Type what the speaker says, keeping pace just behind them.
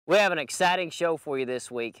We have an exciting show for you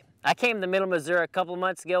this week. I came to Middle Missouri a couple of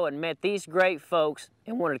months ago and met these great folks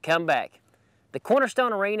and wanted to come back. The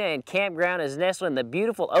Cornerstone Arena and Campground is nestled in the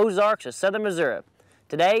beautiful Ozarks of southern Missouri.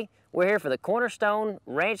 Today, we're here for the Cornerstone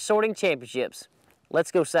Ranch Sorting Championships.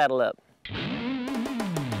 Let's go saddle up.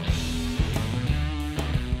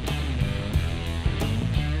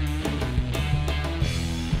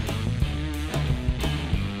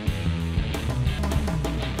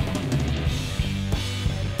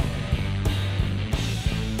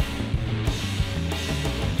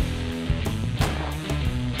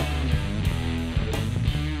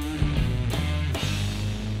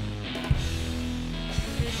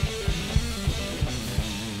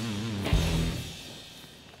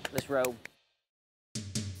 Let's roll.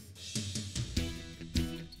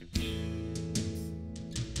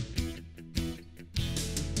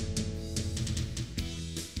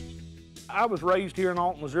 I was raised here in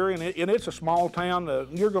Alton, Missouri, and it's a small town.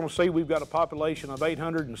 You're going to see we've got a population of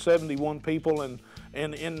 871 people, and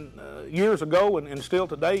years ago and still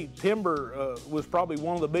today, timber was probably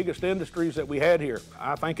one of the biggest industries that we had here.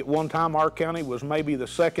 I think at one time our county was maybe the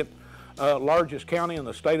second largest county in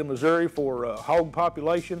the state of Missouri for hog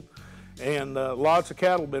population, and lots of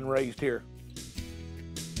cattle been raised here.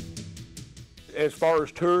 As far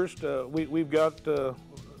as tourists, we've got the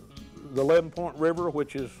 11 Point River,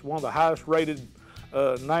 which is one of the highest rated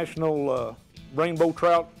national rainbow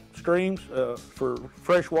trout streams for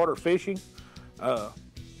freshwater fishing. A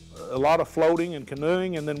lot of floating and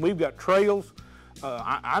canoeing, and then we've got trails.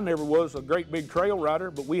 I never was a great big trail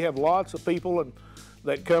rider, but we have lots of people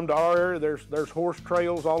that come to our area. There's horse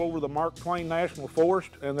trails all over the Mark Twain National Forest,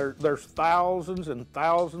 and there's thousands and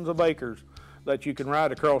thousands of acres that you can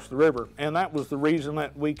ride across the river. And that was the reason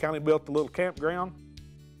that we kind of built the little campground.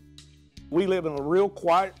 We live in a real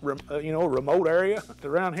quiet, remote area.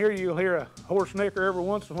 Around here you'll hear a horse nicker every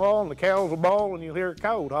once in a while, and the cows will bawl, and you'll hear a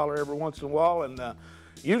coyote holler every once in a while. And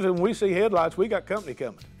usually when we see headlights, we got company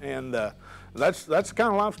coming. And that's the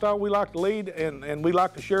kind of lifestyle we like to lead, and we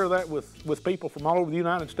like to share that with people from all over the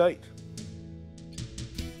United States.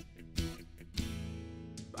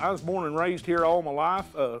 I was born and raised here all my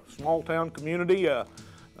life, a small town community.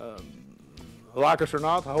 Like us or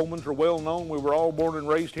not, the Holmans are well known. We were all born and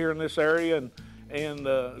raised here in this area, and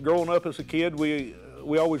growing up as a kid, we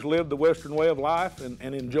always lived the Western way of life and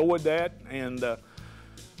enjoyed that. And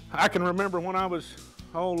I can remember when I was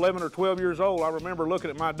 11 or 12 years old, I remember looking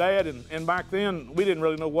at my dad, and back then we didn't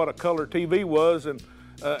really know what a color TV was, and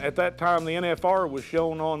at that time the NFR was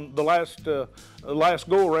shown on the last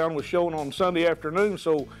go-around was shown on Sunday afternoon,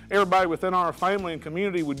 so everybody within our family and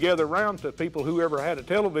community would gather around to people who ever had a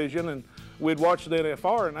television, and we'd watch the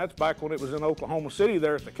NFR, and that's back when it was in Oklahoma City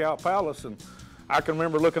there at the Cow Palace. And I can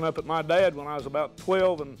remember looking up at my dad when I was about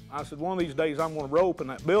 12, and I said, one of these days I'm going to rope in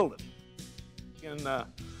that building. In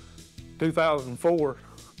 2004,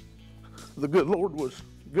 the good Lord was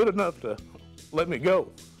good enough to let me go.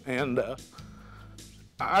 And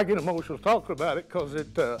I get emotional talking about it because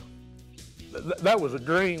that was a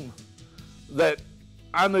dream that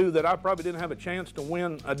I knew that I probably didn't have a chance to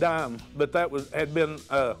win a dime, but that had been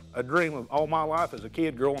a dream of all my life as a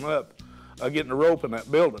kid growing up, getting a rope in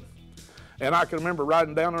that building. And I can remember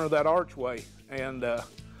riding down under that archway, and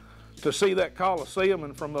to see that Coliseum,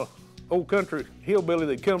 and from the old country hillbilly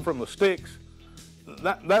that come from the sticks,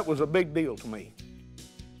 that was a big deal to me.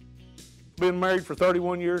 Been married for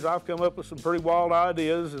 31 years. I've come up with some pretty wild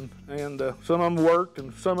ideas, and some of them worked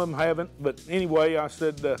and some of them haven't. But anyway, I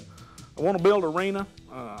said, I want to build an arena.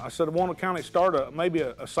 I said, I want to kind of start maybe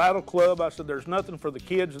a saddle club. I said, there's nothing for the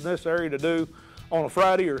kids in this area to do on a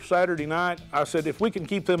Friday or Saturday night. I said, if we can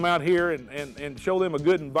keep them out here and show them a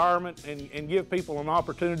good environment and give people an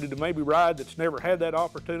opportunity to maybe ride that's never had that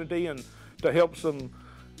opportunity, and to help some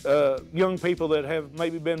young people that have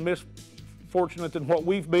maybe been misfortunate than what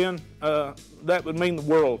we've been, that would mean the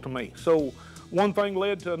world to me. So one thing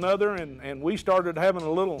led to another, and we started having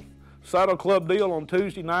a little saddle club deal on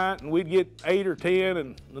Tuesday night, and we'd get 8 or 10,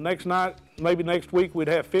 and the next night, maybe next week, we'd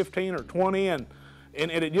have 15 or 20, and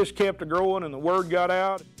it just kept growing, and the word got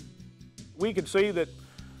out. We could see that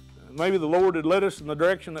maybe the Lord had led us in the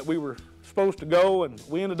direction that we were supposed to go, and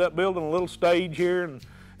we ended up building a little stage here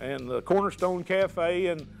and the Cornerstone Cafe,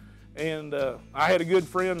 and I had a good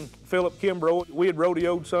friend, Philip Kimbrough. We had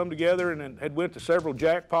rodeoed some together and had went to several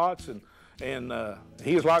jackpots, and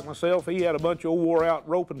he was like myself. He had a bunch of old wore-out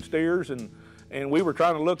roping steers, and we were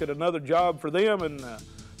trying to look at another job for them, and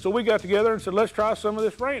so we got together and said, let's try some of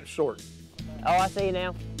this ranch sorting. Oh, I see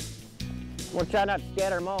now. We'll try not to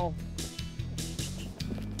scatter them all.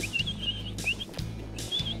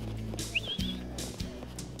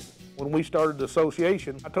 when we started the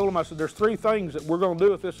association, I told them, I said, there's 3 things that we're going to do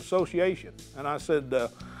with this association. And I said,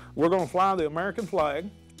 we're going to fly the American flag,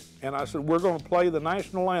 and I said, we're going to play the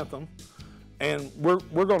national anthem, and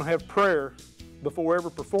we're going to have prayer before every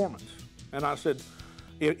performance. And I said,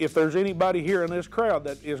 if there's anybody here in this crowd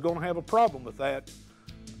that is going to have a problem with that,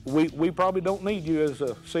 we probably don't need you as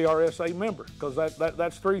a CRSA member, because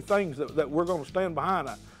that's 3 things that we're going to stand behind.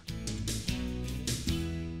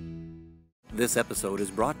 This episode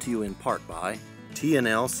is brought to you in part by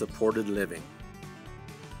T&L Supported Living,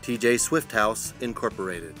 TJ Swift House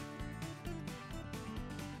Incorporated.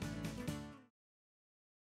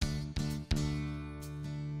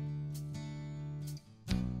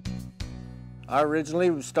 I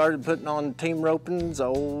originally started putting on team ropings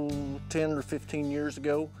 10 or 15 years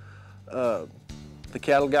ago. The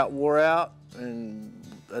cattle got wore out, and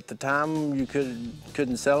at the time you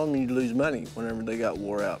couldn't sell them, you'd lose money whenever they got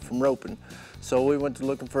wore out from roping. So we went to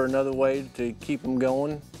looking for another way to keep them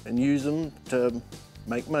going and use them to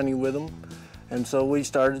make money with them. And so we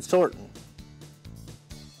started sorting.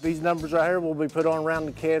 These numbers right here will be put on around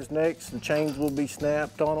the calves' necks. The chains will be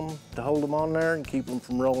snapped on them to hold them on there and keep them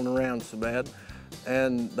from rolling around so bad.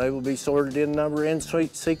 And they will be sorted in number in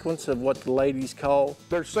sequence of what the ladies call.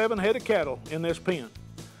 There's 7 head of cattle in this pen.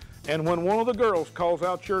 And when one of the girls calls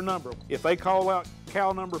out your number, if they call out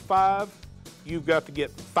cow number 5, you've got to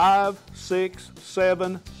get 5, 6,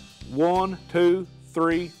 7, 1, 2,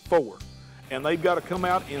 3, 4. And they've got to come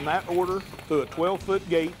out in that order through a 12-foot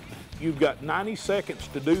gate. You've got 90 seconds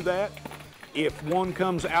to do that. If one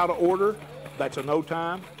comes out of order, that's a no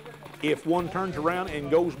time. If one turns around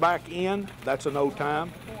and goes back in, that's a no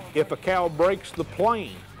time. If a cow breaks the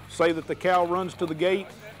plane, say that the cow runs to the gate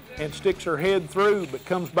and sticks her head through but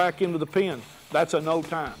comes back into the pen, that's a no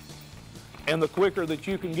time. And the quicker that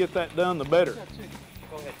you can get that done, the better. Go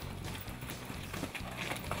ahead.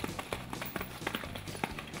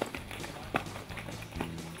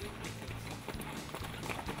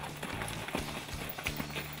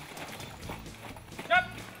 Yep.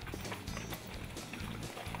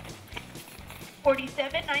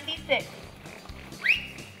 47.96.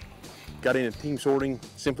 Got into team sorting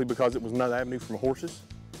simply because it was another avenue for my horses.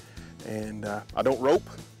 And I don't rope,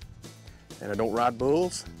 and I don't ride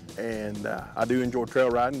bulls, and I do enjoy trail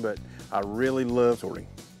riding, but I really love sorting.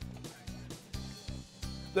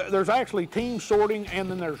 There's actually team sorting, and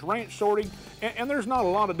then there's ranch sorting, and there's not a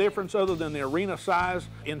lot of difference other than the arena size.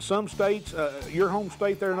 In some states, your home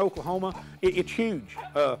state there in Oklahoma, it's huge.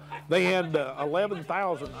 They had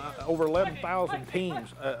 11,000, over 11,000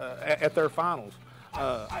 teams at their finals.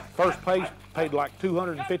 First place paid like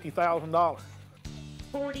 $250,000.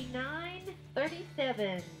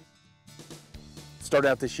 49.37. Started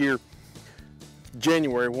out this year,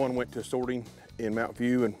 January, one went to sorting in Mount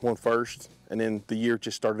View and won first. And then the year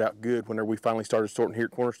just started out good whenever we finally started sorting here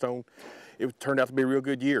at Cornerstone. It turned out to be a real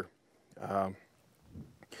good year.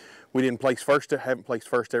 We didn't place first, haven't placed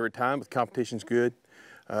first every time, but the competition's good.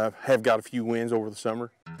 Have got a few wins over the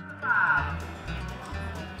summer.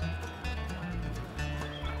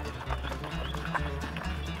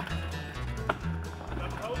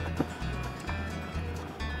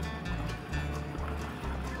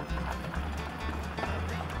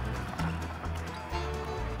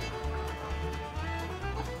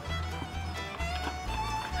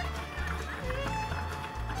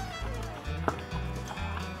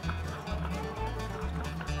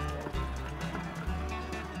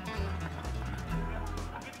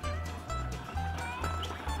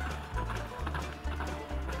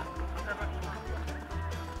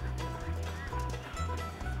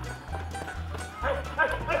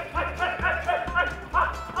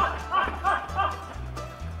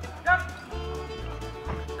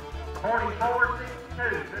 44.62.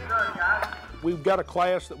 Good run, guys. We've got a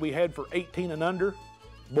class that we had for 18 and under,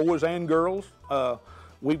 boys and girls.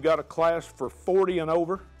 We've got a class for 40 and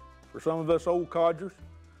over, for some of us old codgers.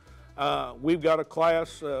 We've got a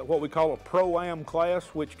class, what we call a Pro-Am class,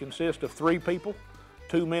 which consists of 3 people,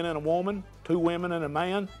 2 men and a woman, 2 women and a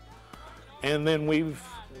man. And then we've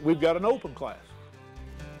got an open class.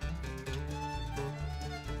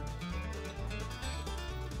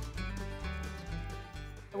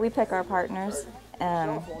 We pick our partners,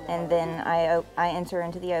 and then I enter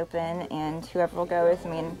into the open, and whoever will go with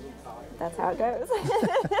me, and that's how it goes.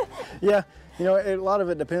 Yeah, you know, a lot of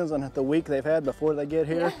it depends on the week they've had before they get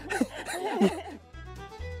here. Yeah.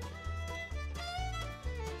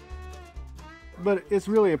 But it's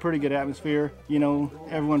really a pretty good atmosphere. You know,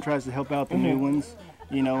 everyone tries to help out the new ones,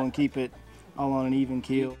 you know, and keep it all on an even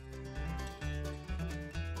keel.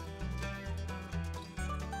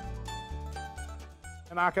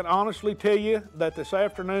 And I can honestly tell you that this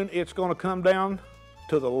afternoon it's going to come down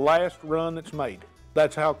to the last run that's made.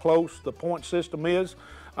 That's how close the point system is.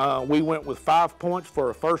 We went with 5 points for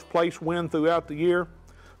a first place win throughout the year,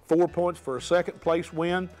 4 points for a second place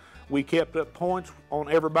win. We kept up points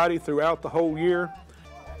on everybody throughout the whole year.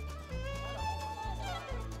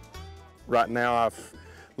 Right now,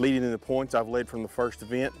 leading in the points. I've led from the first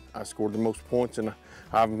event. I scored the most points, and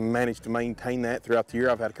I've managed to maintain that throughout the year.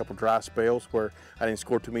 I've had a couple dry spells where I didn't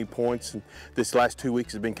score too many points, and this last 2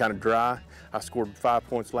 weeks has been kind of dry. I scored 5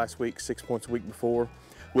 points last week, 6 points the week before.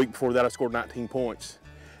 Week before that, I scored 19 points.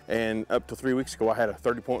 And up to 3 weeks ago, I had a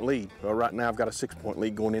 30-point lead. Well, right now, I've got a 6-point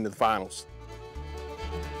lead going into the finals.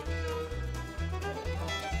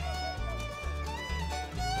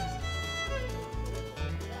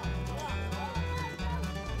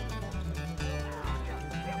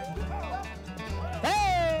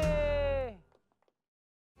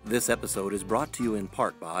 This episode is brought to you in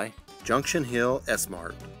part by Junction Hill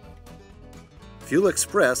S-Mart, Fuel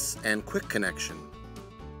Express, and Quick Connection.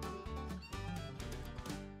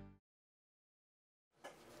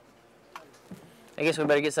 I guess we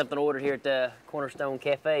better get something ordered here at the Cornerstone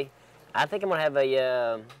Cafe. I think I'm gonna have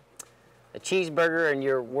a cheeseburger and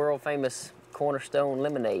your world famous Cornerstone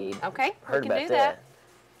lemonade. Okay, Heard we can about do that.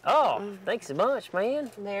 Oh, thanks a bunch,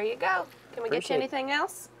 man. There you go. Can we get you Appreciate it. anything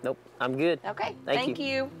else? Nope, I'm good. Okay, Thank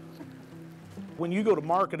you. When you go to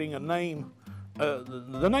marketing a name,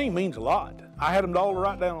 the name means a lot. I had them all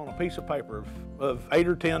write down on a piece of paper of 8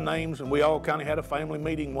 or 10 names, and we all kind of had a family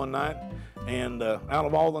meeting one night. And out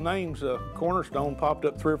of all the names, Cornerstone popped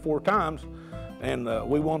up 3 or 4 times, and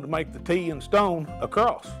we wanted to make the T and Stone a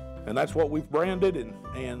cross, and that's what we've branded,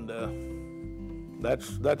 and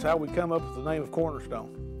that's how we come up with the name of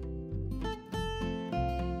Cornerstone.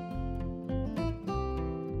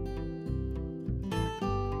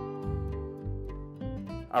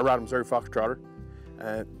 I ride a Missouri Foxtrotter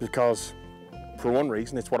because, for one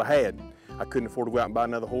reason, it's what I had. I couldn't afford to go out and buy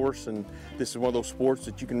another horse, and this is one of those sports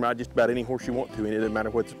that you can ride just about any horse you want to, and it doesn't matter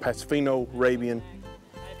whether it's Pacifino, Arabian.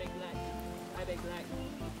 Hi, Big Black. Hi, Big Black.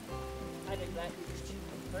 Hi, Big Black.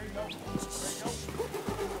 There you go. There you go.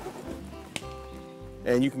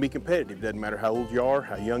 And you can be competitive. It doesn't matter how old you are,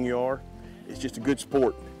 how young you are. It's just a good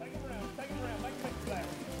sport.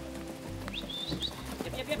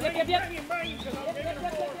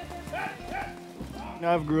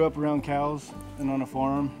 I grew up around cows and on a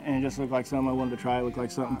farm, and it just looked like something I wanted to try. It looked like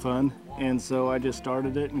something fun, and so I just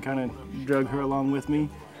started it and kind of drug her along with me.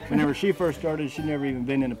 Whenever she first started, she'd never even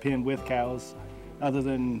been in a pen with cows, other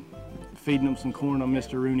than feeding them some corn on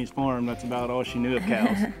Mr. Rooney's farm. That's about all she knew of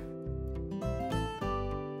cows.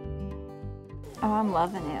 Oh, I'm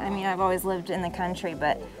loving it. I mean, I've always lived in the country,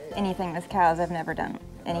 but anything with cows, I've never done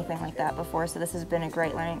anything like that before, so this has been a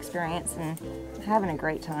great learning experience and having a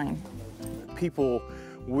great time. People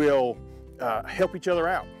will help each other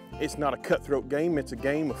out. It's not a cutthroat game, it's a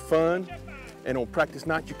game of fun. And on practice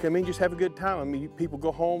night, you come in, just have a good time. I mean, people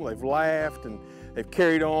go home, they've laughed and they've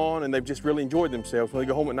carried on and they've just really enjoyed themselves. When they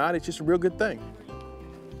go home at night, it's just a real good thing.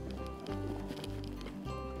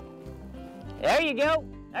 There you go.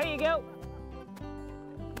 There you go.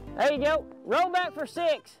 There you go. Roll back for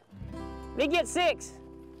 6. Me get 6.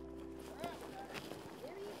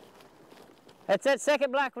 That's that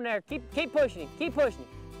second black one there. Keep pushing him. Keep pushing him.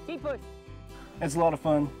 Keep pushing. It's a lot of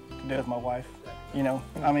fun to do with my wife. You know,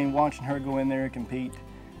 I mean, watching her go in there and compete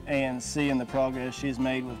and seeing the progress she's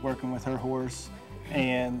made with working with her horse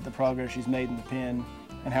and the progress she's made in the pen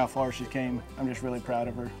and how far she's came, I'm just really proud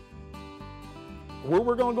of her. Where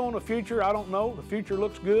we're going to go in the future, I don't know. The future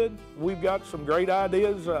looks good. We've got some great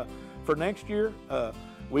ideas for next year.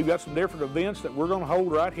 We've got some different events that we're going to hold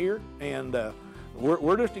right here, and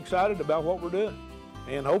we're just excited about what we're doing.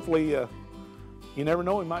 And hopefully, you never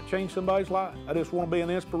know, we might change somebody's life. I just want to be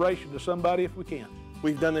an inspiration to somebody if we can.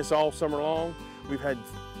 We've done this all summer long. We've had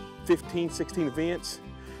 15, 16 events,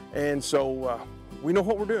 and so we know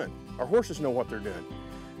what we're doing. Our horses know what they're doing.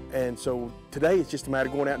 And so today it's just a matter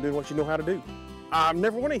of going out and doing what you know how to do. I've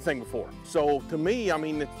never won anything before. So to me, I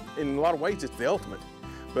mean, in a lot of ways, it's the ultimate.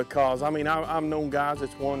 Because, I mean, I've known guys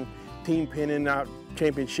that's won team penning,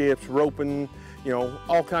 championships, roping, you know,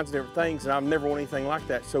 all kinds of different things, and I've never won anything like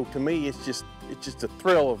that. So to me, it's just a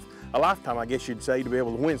thrill of a lifetime, I guess you'd say, to be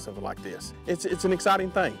able to win something like this. It's an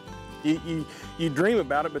exciting thing. You dream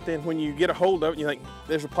about it, but then when you get a hold of it, you think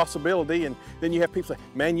there's a possibility, and then you have people say,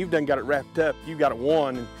 man, you've done got it wrapped up, you got it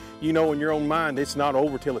won, and you know in your own mind it's not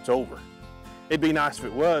over till it's over. It'd be nice if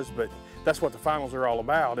it was, but that's what the finals are all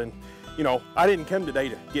about. And you know, I didn't come today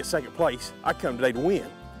to get second place. I come today to win.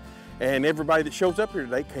 And everybody that shows up here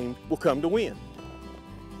today will come to win.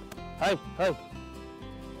 Hey, hey.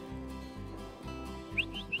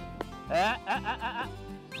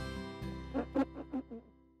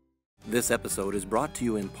 This episode is brought to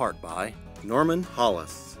you in part by Norman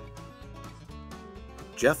Hollis,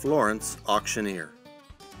 Jeff Lawrence, Auctioneer,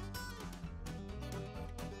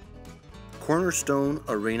 Cornerstone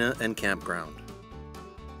Arena and Campground,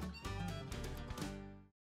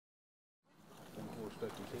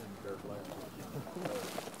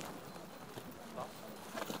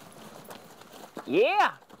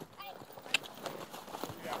 Yeah.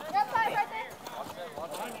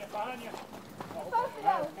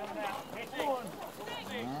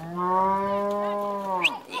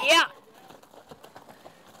 Yeah.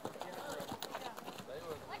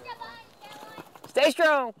 Stay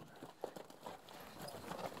strong.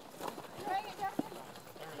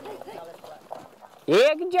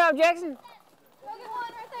 Yeah, good job, Jackson.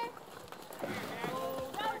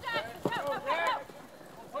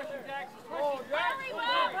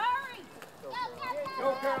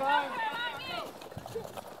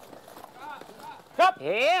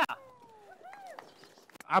 Yeah.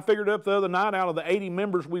 I figured up the other night, out of the 80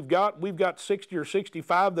 members we've got 60 or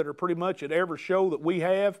 65 that are pretty much at every show that we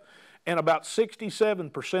have, and about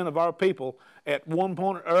 67% of our people at one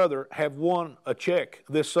point or other have won a check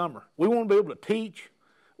this summer. We want to be able to teach.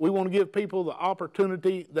 We want to give people the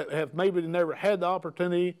opportunity that have maybe never had the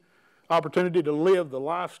opportunity to live the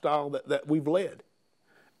lifestyle that we've led.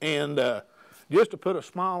 And just to put a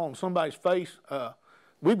smile on somebody's face,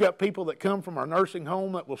 we've got people that come from our nursing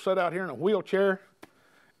home that will sit out here in a wheelchair.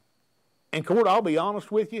 And Cord, I'll be honest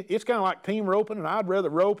with you, it's kind of like team roping, and I'd rather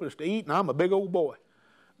rope as to eat, and I'm a big old boy.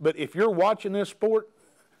 But if you're watching this sport,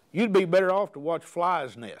 you'd be better off to watch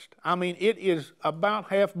Flies Nest. I mean, it is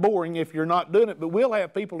about half boring if you're not doing it, but we'll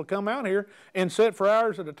have people to come out here and sit for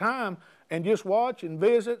hours at a time and just watch and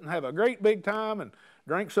visit and have a great big time and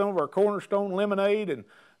drink some of our Cornerstone lemonade, and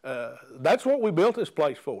that's what we built this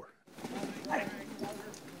place for.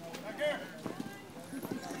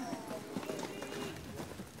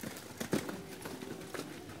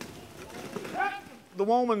 The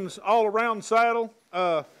woman's all-around saddle.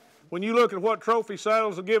 When you look at what trophy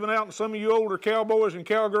saddles are given out, and some of you older cowboys and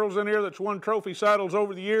cowgirls in here that's won trophy saddles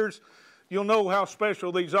over the years, you'll know how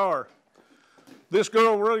special these are. This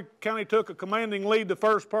girl really kind of took a commanding lead the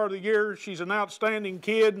first part of the year. She's an outstanding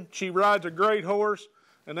kid. She rides a great horse,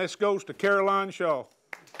 and this goes to Caroline Shaw.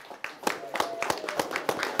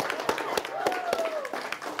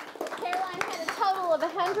 Caroline had a total of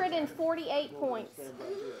 148 points.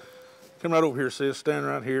 Come right over here, sis. Stand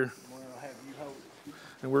right here.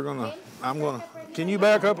 And can you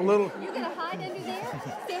back up a little? You're going to hide under there?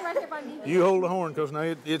 Stand right there by me. You hold the horn, because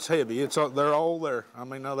now it's heavy. They're all there. I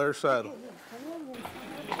mean, now they're saddled.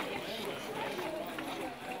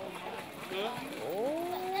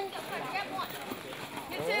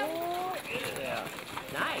 Yeah.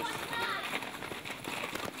 Nice.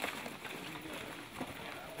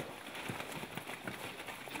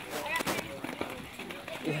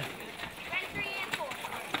 Yeah.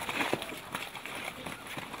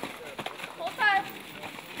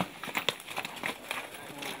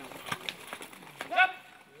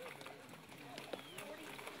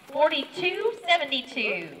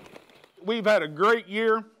 42-72. We've had a great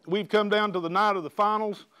year. We've come down to the night of the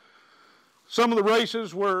finals. Some of the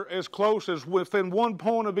races were as close as within 1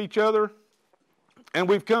 point of each other. And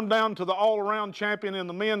we've come down to the all-around champion in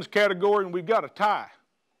the men's category, and we've got a tie.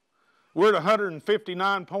 We're at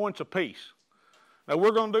 159 points apiece. Now,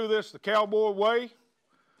 we're going to do this the cowboy way.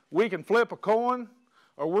 We can flip a coin,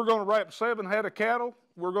 or we're going to wrap 7 head of cattle.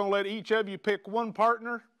 We're going to let each of you pick one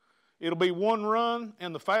partner. It'll be one run,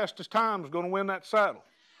 and the fastest time is going to win that saddle.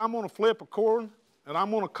 I'm going to flip a coin, and I'm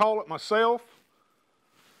going to call it myself,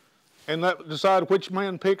 and that decide which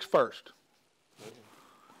man picks first.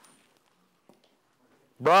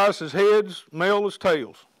 Bryce is heads, Mel is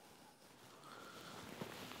tails.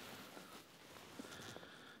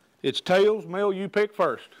 It's tails. Mel, you pick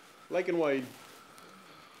first. Lake and Wade.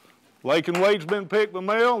 Lake and Wade's been picked by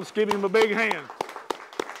Mel. Let's give him a big hand.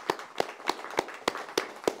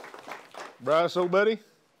 Bryce, old buddy?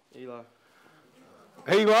 Eli.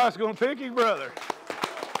 Eli's going to pick his brother.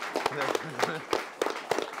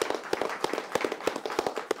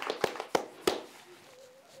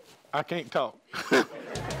 I can't talk.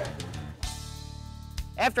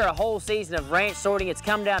 After a whole season of ranch sorting, it's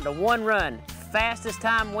come down to one run. Fastest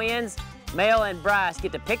time wins. Mel and Bryce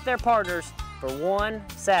get to pick their partners for one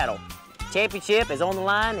saddle. Championship is on the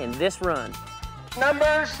line in this run.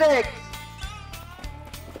 Number 6.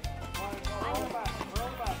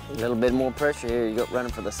 A little bit more pressure here. You go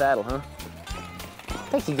running for the saddle, huh?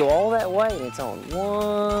 I think you go all that way and it's on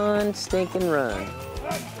one stinking run.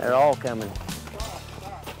 They're all coming.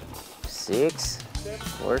 6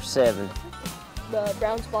 or 7. The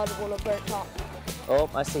brown spotted one up there at top. Oh,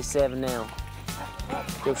 I see 7 now.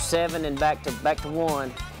 Go 7 and back to 1.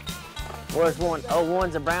 Where's 1? Oh,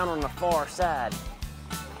 1's a brown on the far side.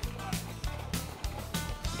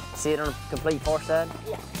 See it on the complete far side?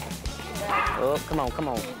 Yeah. Oh, come on, come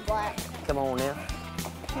on. He's black. Come on now.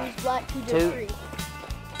 He's black, he 2. did 3.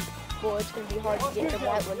 Boy, it's gonna be hard to get the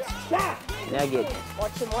white ones. Now get it.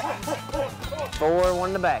 Watch them white ones. 4, 1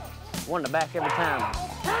 in the back. 1 in the back every time.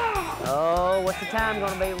 Oh, what's the time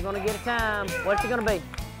gonna be? We're gonna get a time. What's it gonna be?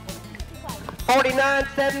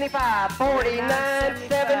 49.75.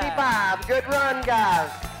 49.75. Good run, guys.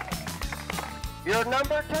 You're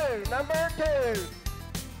number 2. Number 2.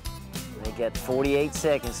 They got 48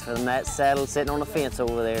 seconds from that saddle sitting on the fence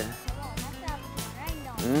over there.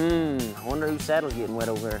 I wonder whose saddle's getting wet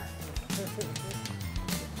over there.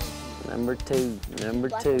 Number 2, number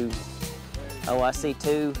 2. Oh, I see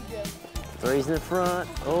 2. 3's in the front.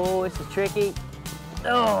 Oh, it's a tricky.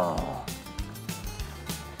 Oh.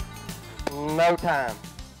 No time.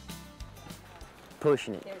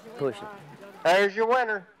 Pushing it, pushing it. There's your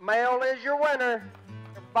winner. Male is your winner.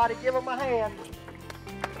 Everybody give him a hand.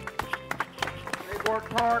 They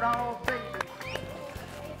worked hard all season.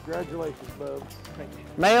 Congratulations, Bubs.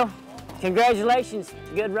 Mel, congratulations.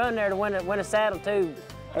 Good run there to win a saddle too.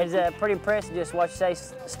 It's pretty impressive just watch you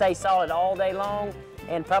stay solid all day long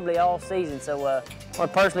and probably all season. So I want to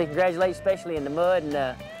personally congratulate you, especially in the mud.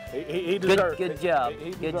 And he deserved good job.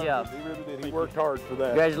 He Good deserved job. it. He really did. He worked hard for that.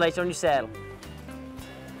 Congratulations on your saddle.